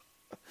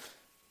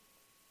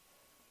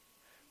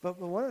 But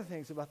one of the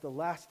things about the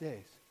last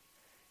days,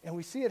 and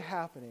we see it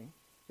happening,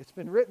 it's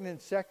been written in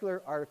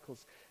secular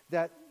articles,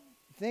 that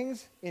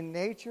things in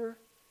nature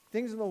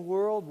things in the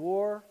world,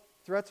 war,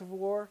 threats of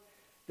war,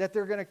 that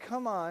they're going to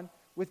come on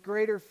with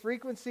greater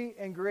frequency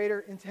and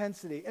greater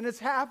intensity. And it's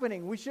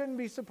happening. We shouldn't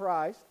be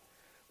surprised.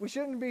 We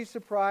shouldn't be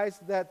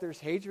surprised that there's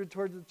hatred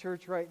towards the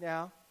church right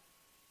now,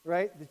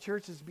 right? The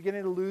church is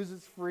beginning to lose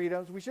its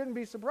freedoms. We shouldn't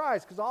be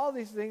surprised because all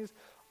these things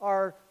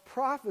are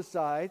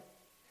prophesied.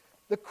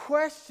 The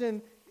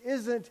question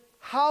isn't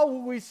how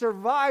will we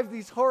survive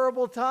these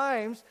horrible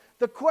times.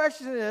 The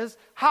question is,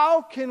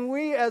 how can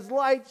we as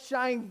light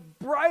shine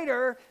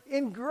brighter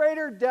in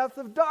greater depth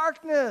of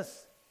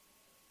darkness?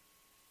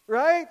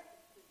 Right?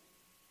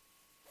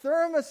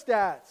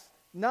 Thermostats,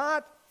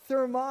 not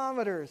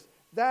thermometers.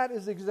 That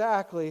is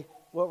exactly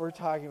what we're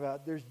talking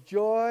about. There's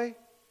joy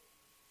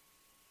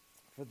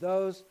for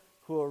those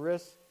who will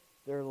risk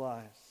their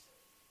lives.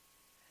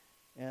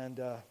 And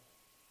a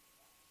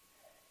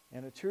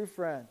true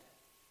friend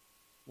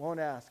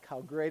won't ask,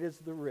 how great is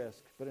the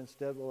risk, but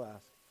instead will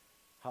ask,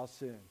 how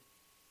soon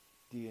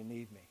do you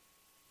need me?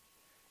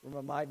 It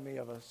reminded me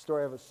of a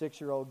story of a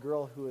 6-year-old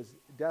girl who was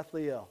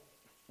deathly ill.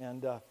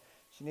 And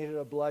she needed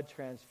a blood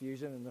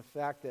transfusion, and the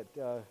fact that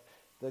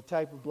the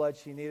type of blood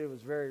she needed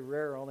was very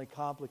rare, only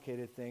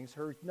complicated things.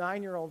 Her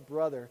 9-year-old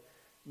brother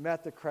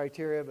met the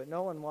criteria, but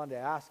no one wanted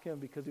to ask him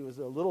because he was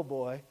a little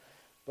boy.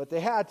 But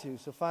they had to,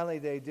 so finally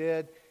they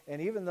did.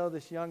 And even though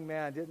this young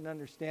man didn't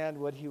understand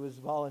what he was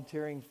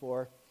volunteering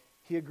for,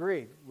 he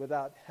agreed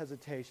without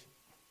hesitation.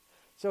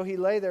 So he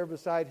lay there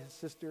beside his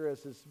sister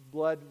as his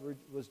blood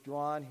was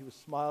drawn. He was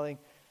smiling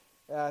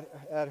at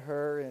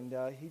her, and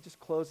he just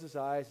closed his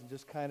eyes and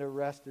just kind of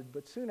rested.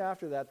 But soon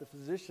after that, the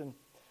physician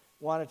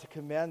wanted to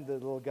commend the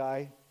little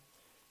guy.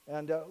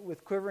 And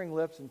with quivering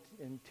lips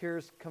and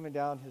tears coming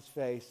down his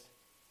face,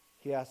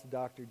 he asked the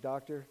doctor,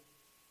 "Doctor,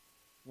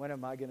 when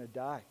am I going to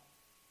die?"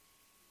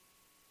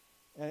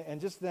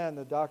 And just then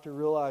the doctor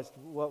realized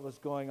what was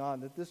going on,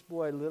 that this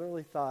boy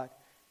literally thought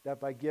that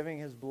by giving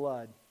his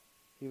blood,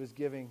 he was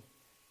giving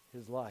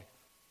his life.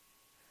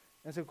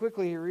 And so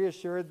quickly he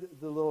reassured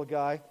the little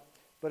guy,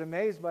 but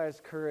amazed by his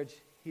courage,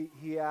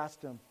 he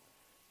asked him,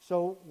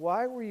 "So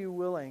why were you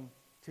willing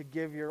to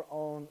give your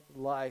own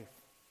life?"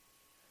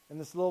 And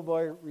this little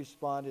boy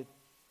responded,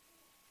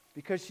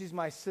 "Because she's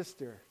my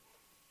sister,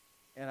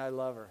 and I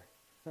love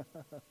her."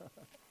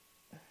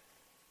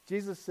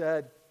 Jesus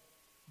said,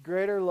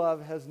 "Greater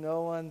love has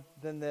no one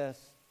than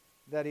this,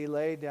 that he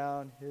laid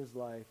down his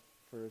life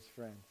for his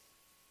friends."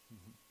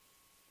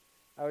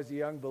 I was a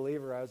young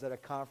believer. I was at a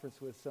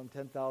conference with some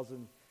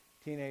 10,000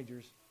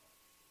 teenagers,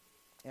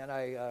 and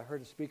I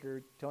heard a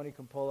speaker, Tony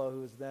Campolo,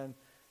 who was then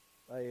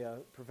a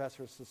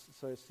professor of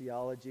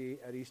sociology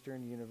at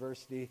Eastern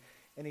University,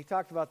 and he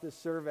talked about this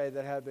survey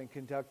that had been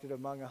conducted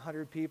among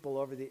 100 people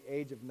over the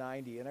age of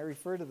 90, and I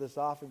refer to this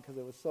often because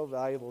it was so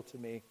valuable to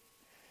me.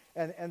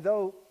 And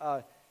though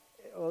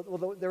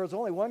there was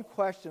only one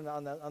question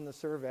on the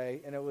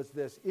survey, and it was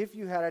this: if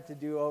you had it to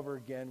do over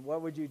again,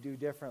 what would you do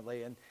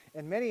differently? And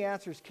many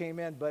answers came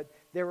in, but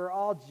they were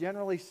all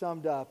generally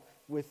summed up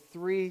with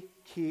 3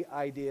 key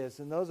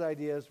ideas, and those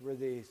ideas were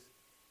these: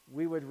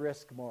 we would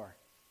risk more,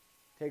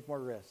 take more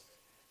risks.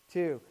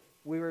 2,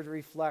 we would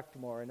reflect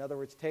more. In other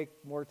words,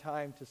 take more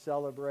time to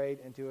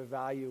celebrate and to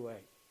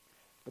evaluate.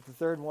 But the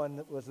third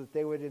one was that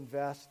they would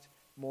invest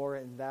more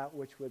in that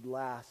which would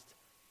last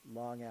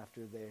long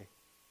after they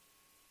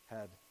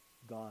had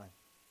gone.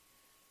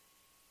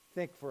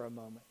 Think for a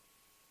moment.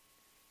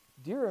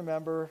 Do you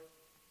remember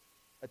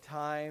a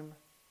time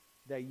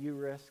that you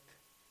risked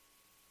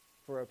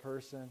for a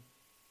person,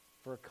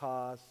 for a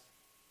cause,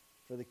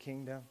 for the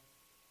kingdom?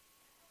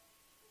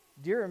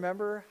 Do you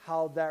remember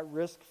how that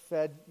risk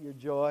fed your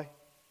joy?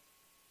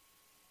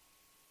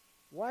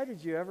 Why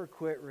did you ever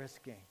quit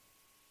risking?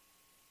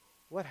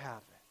 What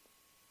happened?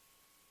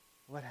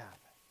 What happened?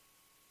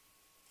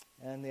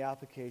 And the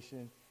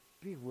application: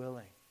 be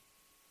willing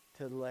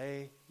to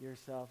lay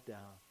yourself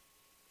down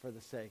for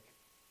the sake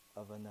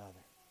of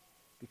another.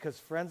 Because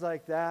friends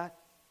like that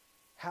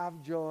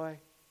have joy,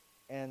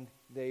 and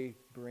they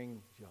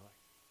bring joy.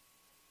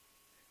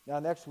 Now,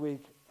 next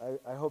week,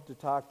 I hope to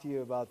talk to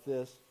you about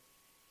this.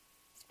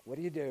 What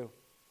do you do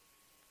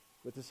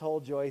with this whole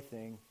joy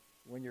thing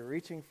when you're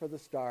reaching for the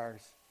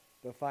stars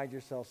but find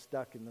yourself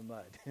stuck in the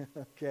mud?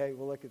 Okay,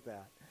 we'll look at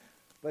that.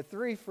 But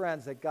 3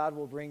 friends that God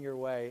will bring your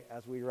way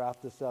as we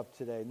wrap this up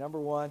today. Number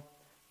 1,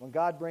 when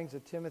God brings a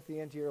Timothy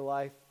into your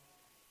life,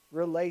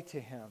 relate to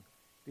him,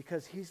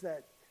 because he's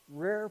that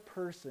rare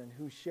person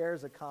who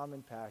shares a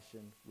common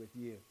passion with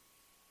you.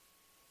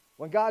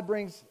 When God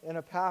brings an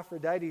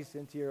Epaphroditus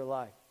into your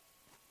life,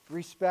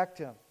 respect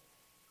him.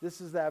 This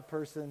is that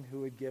person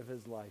who would give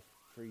his life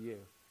for you.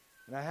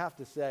 And I have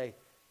to say,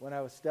 when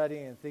I was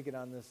studying and thinking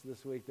on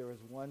this week, there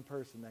was one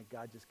person that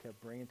God just kept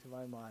bringing to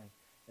my mind,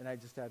 and I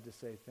just had to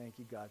say, thank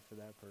you, God, for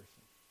that person.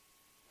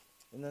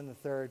 And then the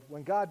third,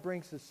 when God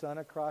brings his son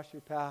across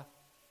your path,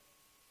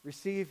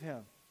 receive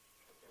him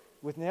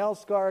with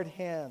nail-scarred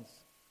hands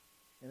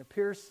and a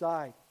pierced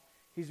side.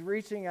 He's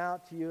reaching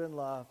out to you in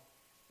love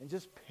and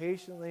just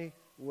patiently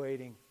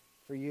waiting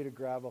for you to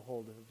grab a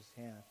hold of his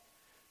hand.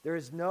 There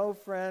is no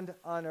friend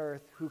on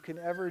earth who can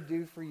ever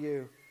do for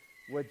you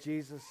what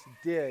Jesus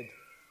did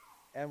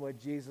and what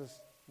Jesus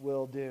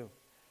will do.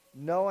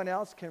 No one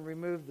else can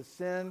remove the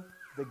sin,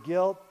 the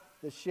guilt,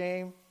 the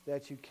shame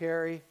that you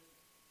carry,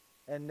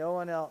 and no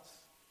one else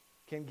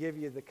can give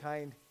you the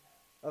kind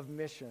of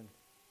mission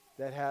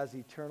that has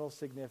eternal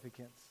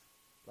significance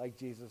like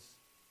Jesus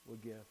will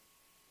give.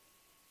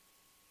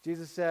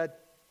 Jesus said,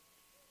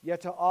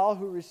 "Yet to all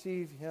who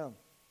receive him,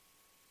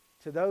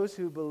 to those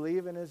who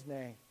believe in his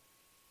name,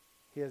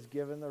 he has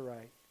given the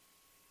right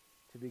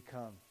to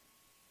become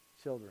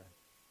children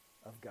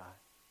of God."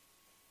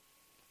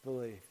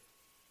 Believe.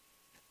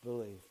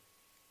 Believe.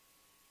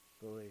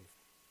 Believe.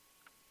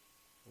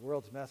 The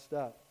world's messed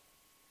up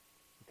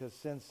because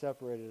sin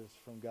separated us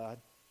from God.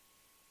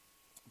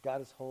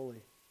 God is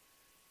holy.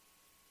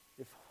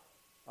 If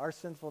our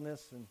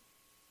sinfulness and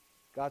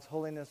God's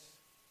holiness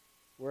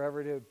were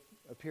ever to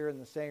appear in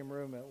the same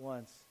room at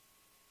once,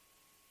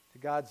 to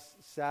God's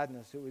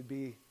sadness, it would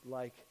be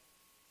like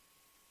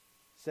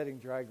setting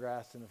dry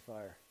grass in a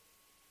fire.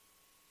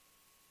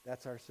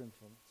 That's our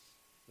sinfulness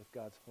with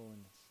God's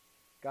holiness.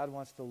 God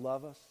wants to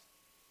love us.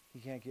 He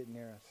can't get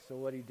near us. So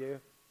what did he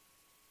do?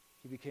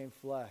 He became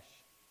flesh,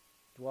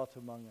 dwelt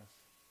among us.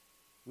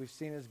 We've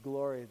seen his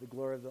glory, the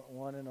glory of the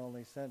one and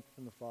only, sent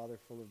from the Father,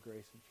 full of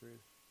grace and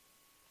truth.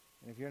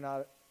 And if you're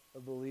not a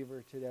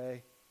believer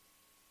today,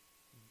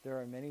 there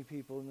are many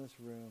people in this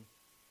room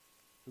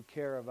who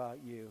care about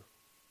you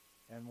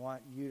and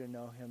want you to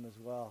know him as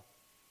well,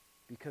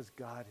 because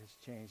God has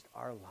changed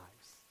our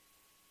lives,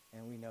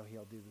 and we know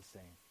he'll do the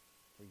same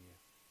for you.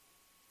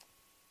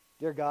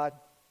 Dear God,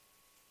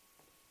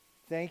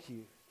 thank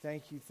you,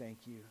 thank you,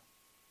 thank you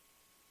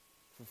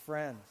for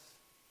friends.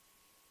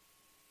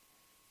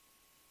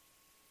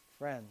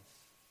 Friends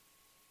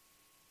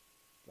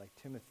like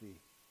Timothy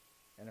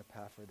and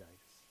Epaphroditus.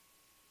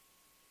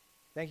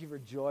 Thank you for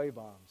joy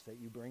bombs that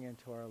you bring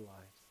into our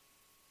lives.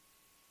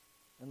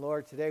 And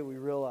Lord, today we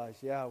realize,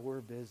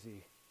 we're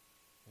busy.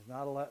 There's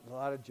not a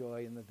lot of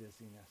joy in the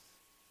busyness.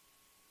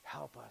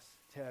 Help us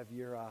to have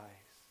your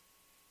eyes,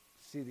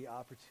 see the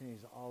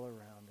opportunities all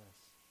around us,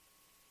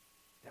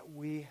 that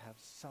we have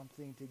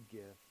something to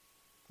give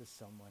to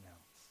someone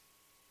else,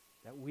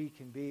 that we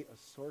can be a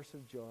source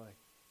of joy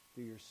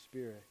through your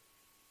Spirit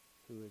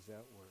who is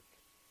at work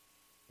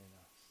in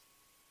us.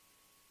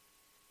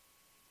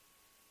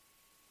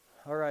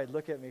 All right,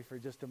 look at me for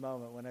just a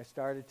moment. When I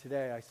started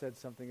today, I said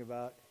something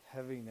about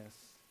heaviness.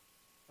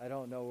 I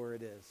don't know where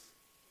it is.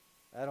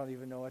 I don't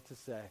even know what to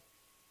say.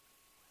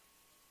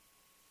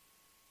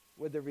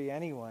 Would there be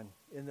anyone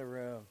in the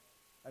room?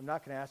 I'm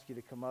not going to ask you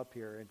to come up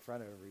here in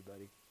front of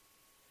everybody.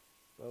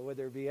 But would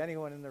there be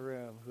anyone in the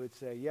room who would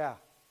say,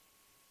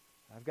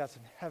 I've got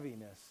some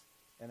heaviness,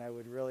 and I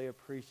would really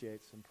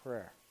appreciate some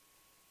prayer?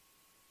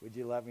 Would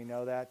you let me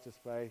know that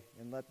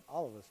and let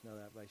all of us know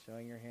that by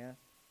showing your hand?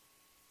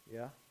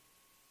 Yeah?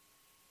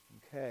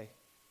 Okay.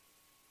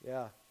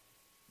 Yeah.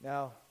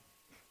 Now,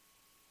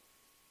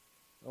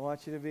 I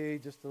want you to be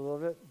just a little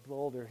bit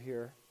bolder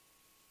here,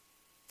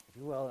 if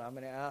you will. I'm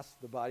going to ask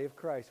the body of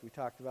Christ. We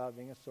talked about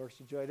being a source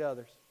of joy to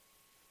others.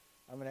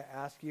 I'm going to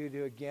ask you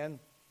to, again,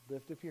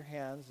 lift up your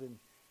hands.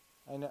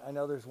 And I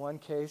know there's one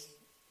case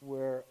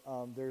where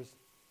there's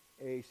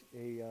a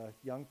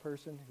young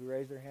person who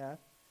raised their hand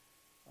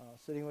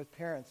sitting with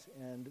parents,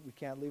 and we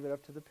can't leave it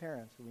up to the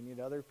parents. We need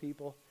other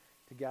people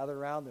to gather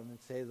around them and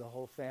say to the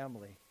whole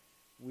family,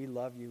 we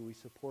love you, we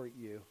support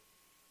you,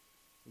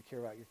 we care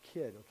about your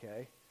kid,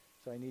 okay?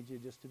 So I need you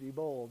just to be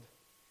bold.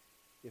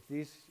 If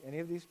any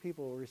of these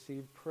people will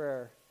receive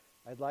prayer,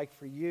 I'd like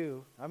for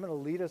you, I'm going to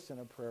lead us in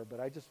a prayer, but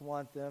I just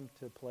want them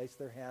to place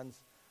their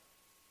hands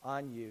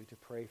on you to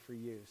pray for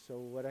you. So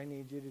what I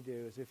need you to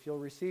do is, if you'll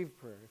receive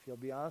prayer, if you'll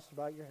be honest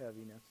about your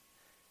heaviness,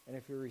 and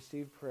if you'll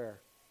receive prayer,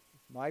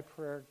 my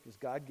prayer, as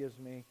God gives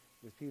me,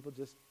 with people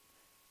just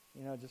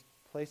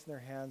placing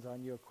their hands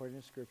on you according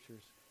to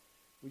Scriptures,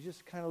 we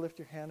just kind of lift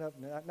your hand up,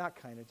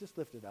 just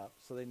lift it up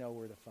so they know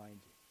where to find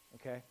you,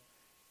 okay?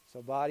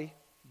 So body,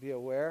 be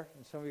aware.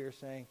 And some of you are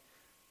saying,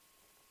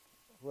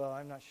 well,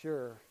 I'm not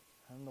sure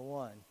I'm the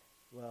one.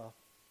 Well,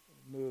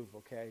 move,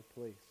 okay,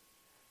 please.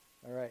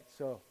 All right,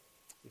 so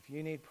if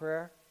you need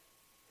prayer,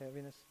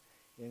 heaviness,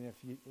 and if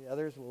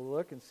others will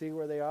look and see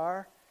where they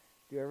are,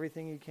 do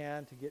everything you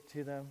can to get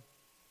to them.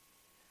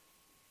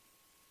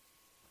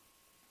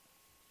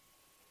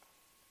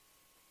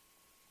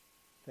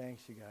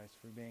 Thanks, you guys,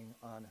 for being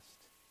honest.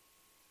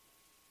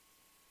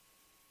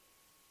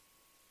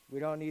 We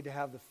don't need to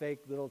have the fake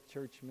little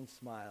churchman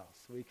smiles.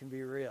 We can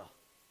be real,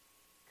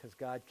 because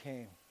God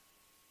came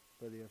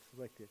for the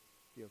afflicted,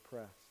 the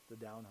oppressed, the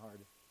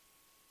downhearted.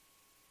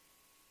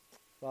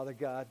 Father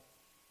God,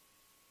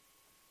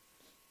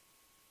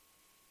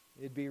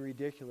 it'd be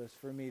ridiculous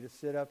for me to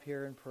sit up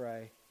here and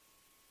pray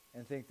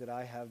and think that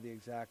I have the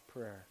exact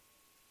prayer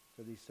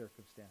for these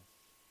circumstances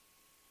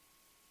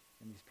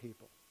and these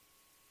people.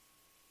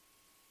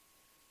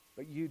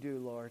 But you do,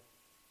 Lord.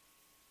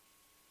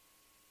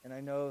 And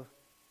I know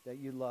that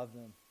you love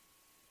them.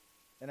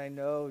 And I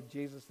know,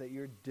 Jesus, that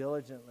you're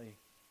diligently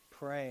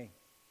praying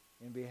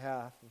in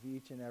behalf of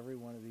each and every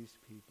one of these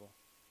people.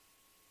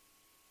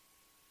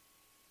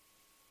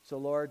 So,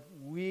 Lord,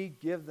 we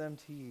give them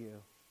to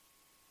you.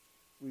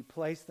 We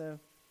place them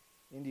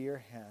into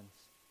your hands.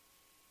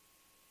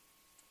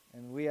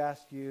 And we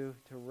ask you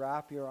to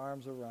wrap your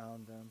arms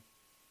around them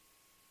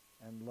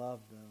and love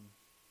them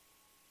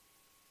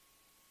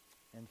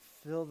and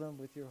fill them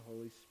with your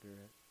Holy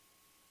Spirit.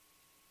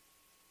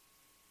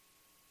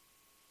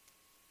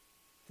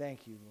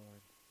 Thank you,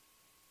 Lord.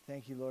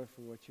 Thank you, Lord,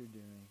 for what you're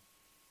doing.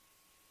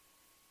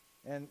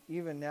 And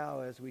even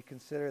now, as we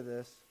consider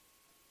this,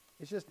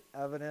 it's just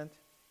evident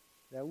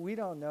that we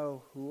don't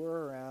know who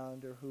we're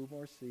around or who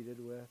we're seated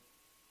with.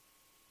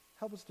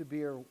 Help us to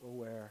be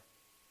aware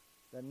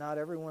that not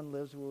everyone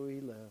lives where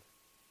we live,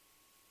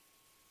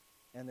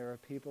 and there are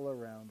people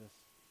around us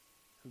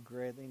who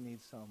greatly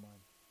need someone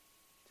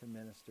to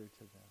minister to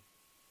them.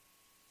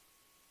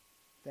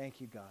 Thank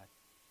you, God.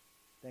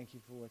 Thank you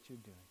for what you're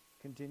doing.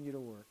 Continue to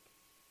work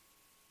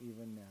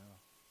even now,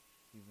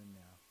 even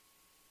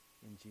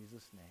now. In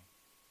Jesus' name,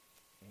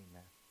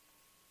 amen.